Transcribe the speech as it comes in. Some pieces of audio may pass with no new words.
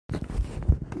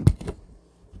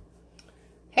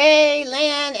Hey,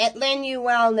 Len at Len U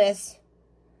Wellness.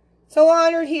 So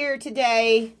honored here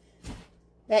today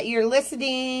that you're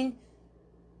listening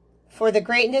for the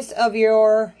greatness of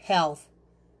your health.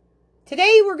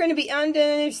 Today we're going to be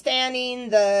understanding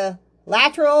the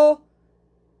lateral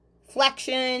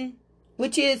flexion,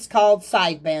 which is called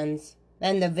side bends,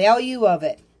 and the value of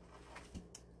it.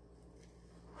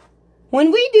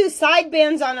 When we do side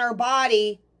bends on our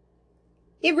body,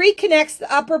 it reconnects the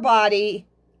upper body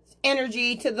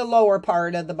energy to the lower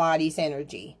part of the body's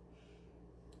energy.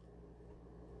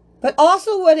 But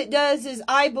also what it does is,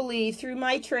 I believe, through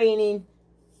my training,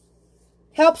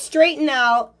 helps straighten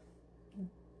out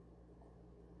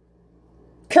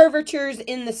curvatures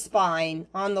in the spine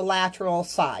on the lateral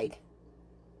side.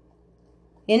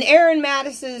 In Aaron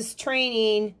Mattis's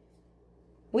training,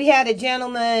 we had a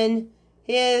gentleman,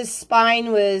 his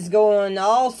spine was going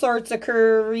all sorts of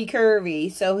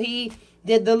curvy. So he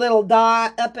did the little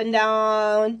dot up and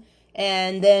down,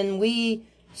 and then we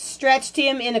stretched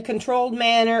him in a controlled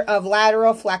manner of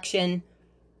lateral flexion,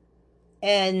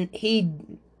 and he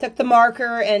took the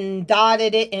marker and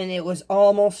dotted it, and it was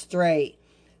almost straight.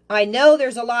 I know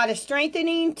there's a lot of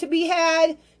strengthening to be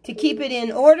had to keep it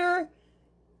in order,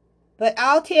 but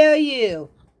I'll tell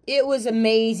you, it was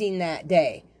amazing that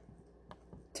day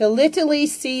to literally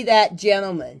see that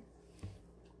gentleman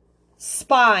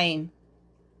spine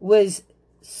was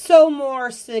so more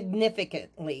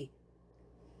significantly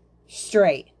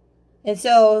straight. And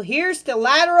so here's the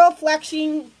lateral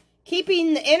flexion,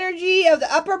 keeping the energy of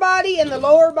the upper body and the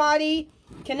lower body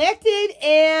connected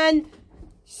and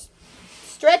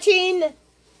stretching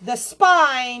the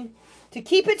spine to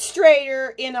keep it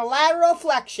straighter in a lateral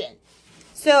flexion.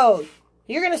 So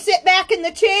you're going to sit back in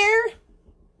the chair.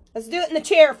 Let's do it in the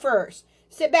chair first.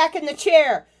 Sit back in the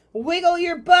chair. Wiggle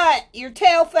your butt, your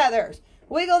tail feathers.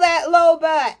 Wiggle that low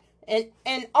butt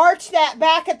and arch that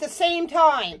back at the same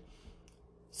time.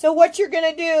 So what you're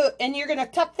going to do, and you're going to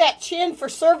tuck that chin for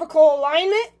cervical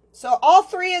alignment. So all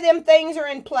three of them things are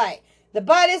in play. The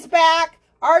butt is back,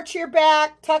 arch your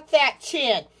back, tuck that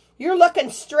chin. You're looking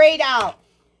straight out.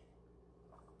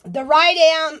 The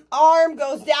right arm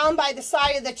goes down by the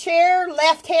side of the chair.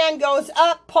 Left hand goes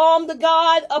up, palm to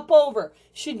God, up over.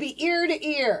 Should be ear to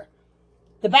ear.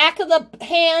 The back of the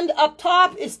hand up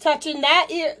top is touching that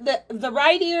ear, the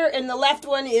right ear, and the left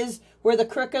one is where the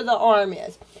crook of the arm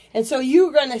is. And so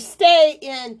you're going to stay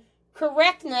in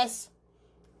correctness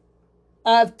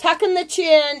of tucking the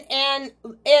chin, and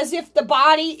as if the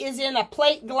body is in a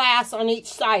plate glass on each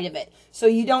side of it. So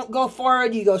you don't go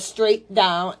forward, you go straight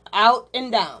down, out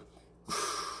and down.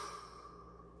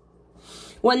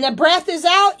 When the breath is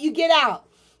out, you get out.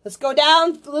 Let's go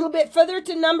down a little bit further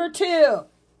to number 2.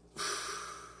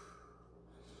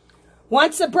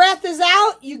 Once the breath is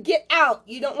out, you get out.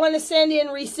 You don't want to send in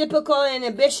reciprocal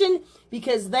inhibition,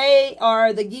 because they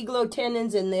are the giglo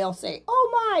tendons, and they'll say,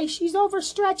 oh my, she's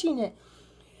overstretching it.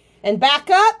 And back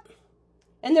up.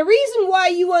 And the reason why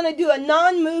you want to do a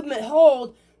non-movement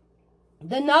hold,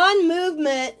 the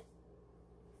non-movement,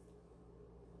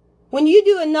 when you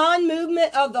do a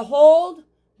non-movement of the hold,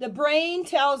 the brain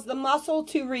tells the muscle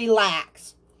to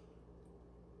relax.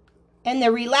 And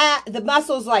the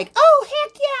muscle's like, oh,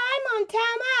 heck yeah, I'm on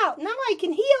timeout. Now I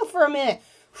can heal for a minute.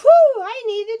 Whew, I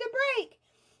needed a break.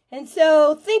 And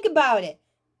so think about it.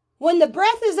 When the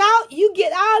breath is out, you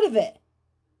get out of it.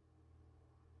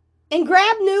 And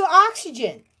grab new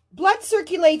oxygen. Blood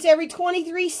circulates every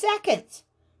 23 seconds.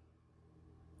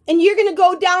 And you're going to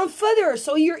go down further.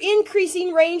 So you're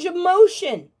increasing range of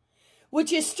motion,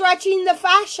 which is stretching the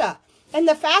fascia. And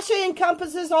the fascia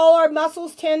encompasses all our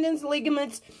muscles, tendons,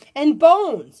 ligaments, and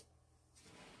bones.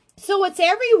 So it's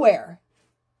everywhere.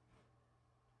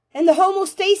 And the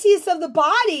homeostasis of the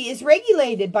body is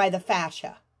regulated by the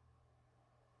fascia.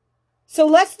 So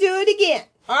let's do it again.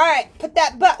 All right, put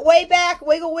that butt way back.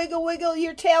 Wiggle, wiggle, wiggle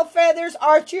your tail feathers.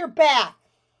 Arch your back.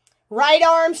 Right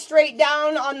arm straight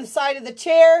down on the side of the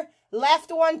chair. Left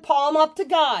one, palm up to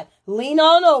God. Lean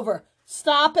on over.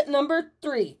 Stop at number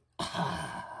 3.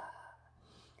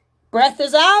 Breath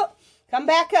is out. Come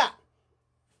back up.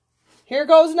 Here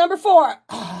goes number 4.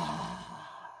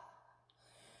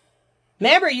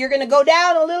 Remember, you're going to go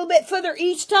down a little bit further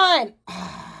each time.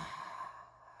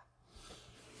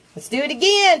 Let's do it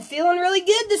again. Feeling really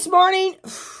good this morning.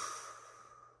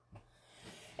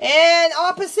 And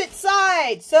opposite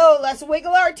side. So let's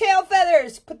wiggle our tail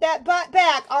feathers. Put that butt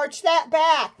back. Arch that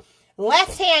back.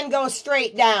 Left hand goes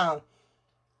straight down.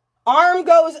 Arm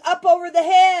goes up over the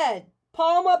head.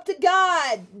 Palm up to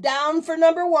God. Down for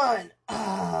number 1.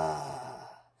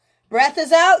 Breath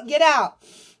is out. Get out.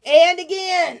 And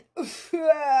again.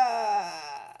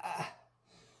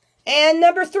 And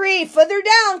number 3, further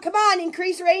down. Come on,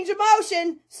 increase range of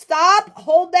motion. Stop.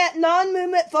 Hold that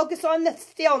non-movement. Focus on the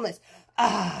stillness.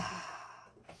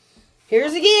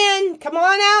 Here's again. Come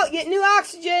on out. Get new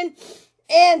oxygen.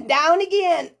 And down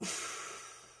again.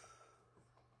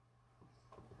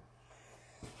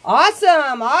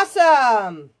 Awesome.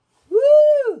 Awesome.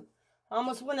 Woo.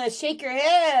 Almost want to shake your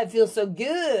head. It feels so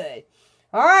good.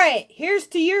 All right. Here's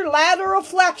to your lateral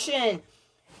flexion.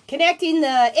 Connecting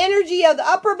the energy of the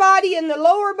upper body and the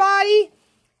lower body.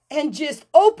 And just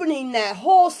opening that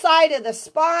whole side of the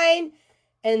spine.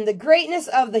 And the greatness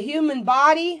of the human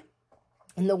body.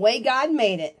 And the way God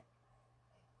made it.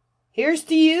 Here's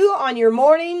to you on your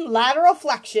morning lateral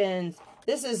flexions.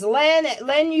 This is Len at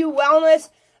Len You Wellness,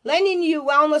 lending you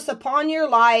wellness upon your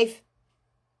life.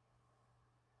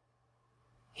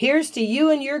 Here's to you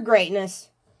and your greatness.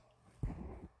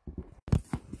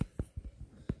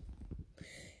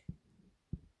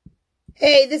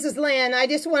 Hey, this is Len. I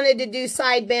just wanted to do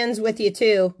side bends with you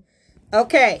too.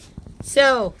 Okay,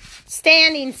 so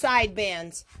standing side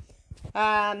bends.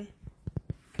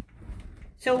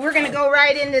 So we're going to go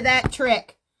right into that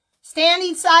trick.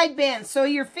 Standing side bends. So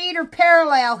your feet are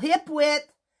parallel, hip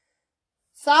width.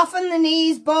 Soften the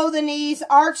knees, bow the knees,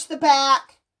 arch the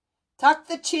back, tuck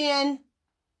the chin.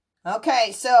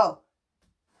 Okay, so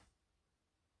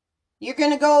you're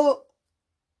going to go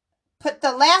put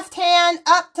the left hand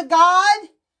up to God,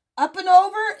 up and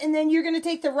over, and then you're going to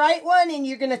take the right one and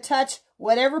you're going to touch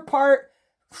whatever part.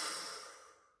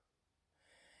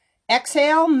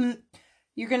 Exhale.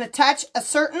 You're going to touch a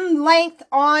certain length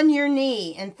on your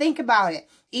knee and think about it.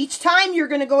 Each time you're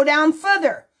going to go down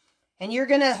further and you're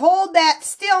going to hold that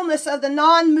stillness of the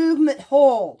non-movement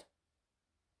hold.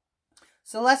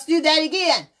 So let's do that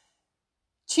again.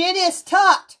 Chin is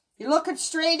tucked. You're looking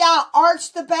straight out.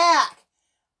 Arch the back.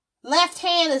 Left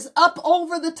hand is up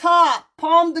over the top.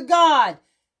 Palm to God.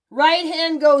 Right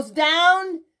hand goes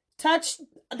down. Touch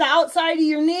the outside of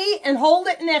your knee and hold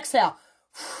it and exhale.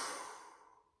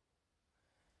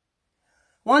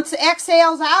 Once the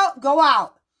exhale's out, go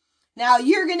out. Now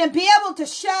you're going to be able to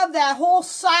shove that whole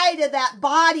side of that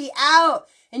body out.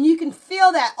 And you can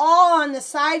feel that all on the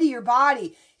side of your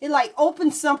body. It like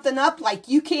opens something up like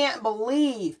you can't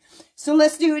believe. So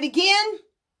let's do it again.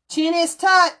 Chin is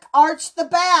tucked. Arch the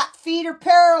back. Feet are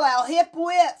parallel. Hip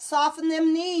width. Soften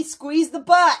them knees. Squeeze the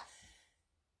butt.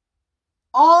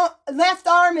 Left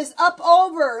arm is up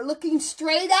over. Looking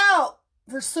straight out.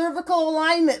 For cervical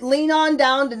alignment, lean on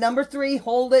down to number 3.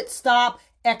 Hold it, stop,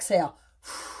 exhale.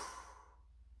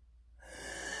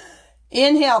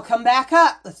 Inhale, come back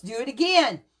up. Let's do it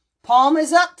again. Palm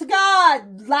is up to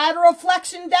God. Lateral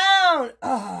flexion down.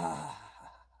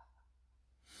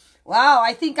 Wow,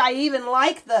 I think I even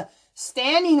like the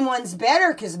standing ones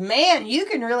better because, man, you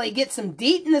can really get some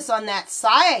deepness on that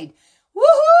side.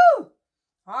 Woohoo!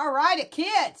 All right,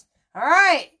 kids. All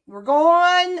right, we're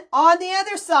going on the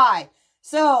other side.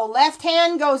 So left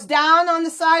hand goes down on the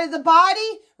side of the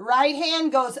body. Right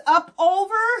hand goes up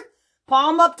over.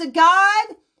 Palm up to God.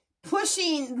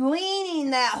 Pushing,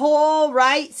 leaning that whole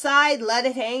right side. Let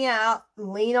it hang out.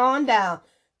 Lean on down.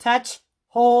 Touch,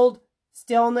 hold,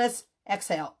 stillness,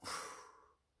 exhale.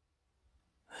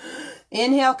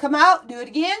 Inhale, come out. Do it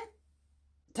again.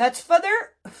 Touch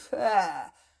further.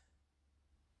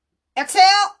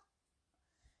 Exhale.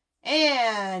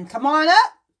 And come on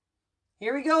up.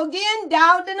 Here we go again,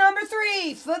 down to number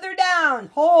 3, further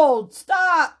down, hold,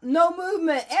 stop, no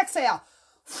movement, exhale.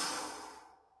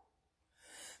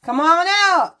 Come on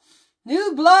out,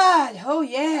 new blood, oh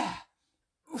yeah.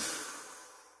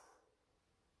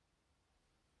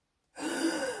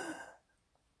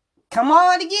 Come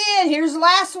on again, here's the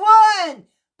last one.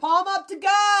 Palm up to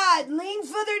God, lean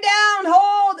further down,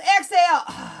 hold, exhale.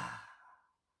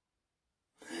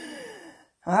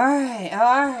 All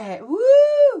right, woo.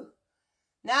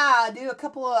 Now, do a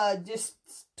couple of just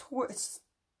twist.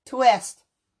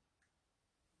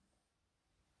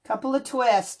 Couple of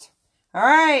twist. All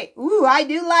right. Ooh, I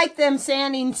do like them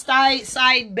standing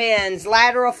side bends.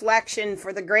 Lateral flexion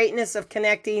for the greatness of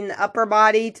connecting the upper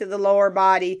body to the lower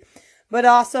body. But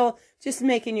also just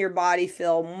making your body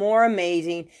feel more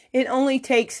amazing. It only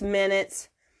takes minutes.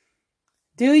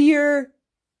 Do your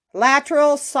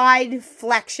lateral side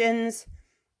flexions.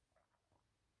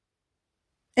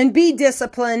 And be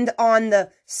disciplined on the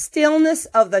stillness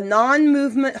of the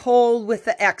non-movement hold with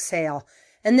the exhale.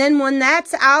 And then when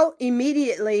that's out,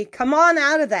 immediately come on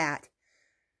out of that.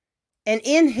 And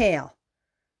inhale.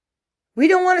 We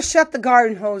don't want to shut the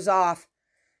garden hose off.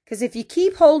 Because if you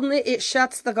keep holding it, it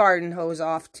shuts the garden hose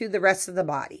off to the rest of the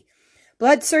body.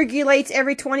 Blood circulates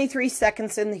every 23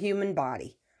 seconds in the human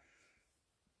body.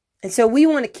 And so we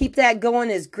want to keep that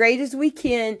going as great as we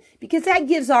can because that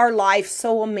gives our life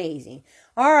so amazing.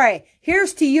 All right,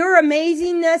 here's to your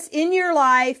amazingness in your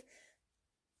life.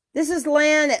 This is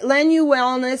Len at Len U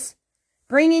Wellness,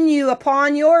 bringing you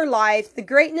upon your life the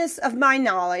greatness of my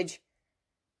knowledge.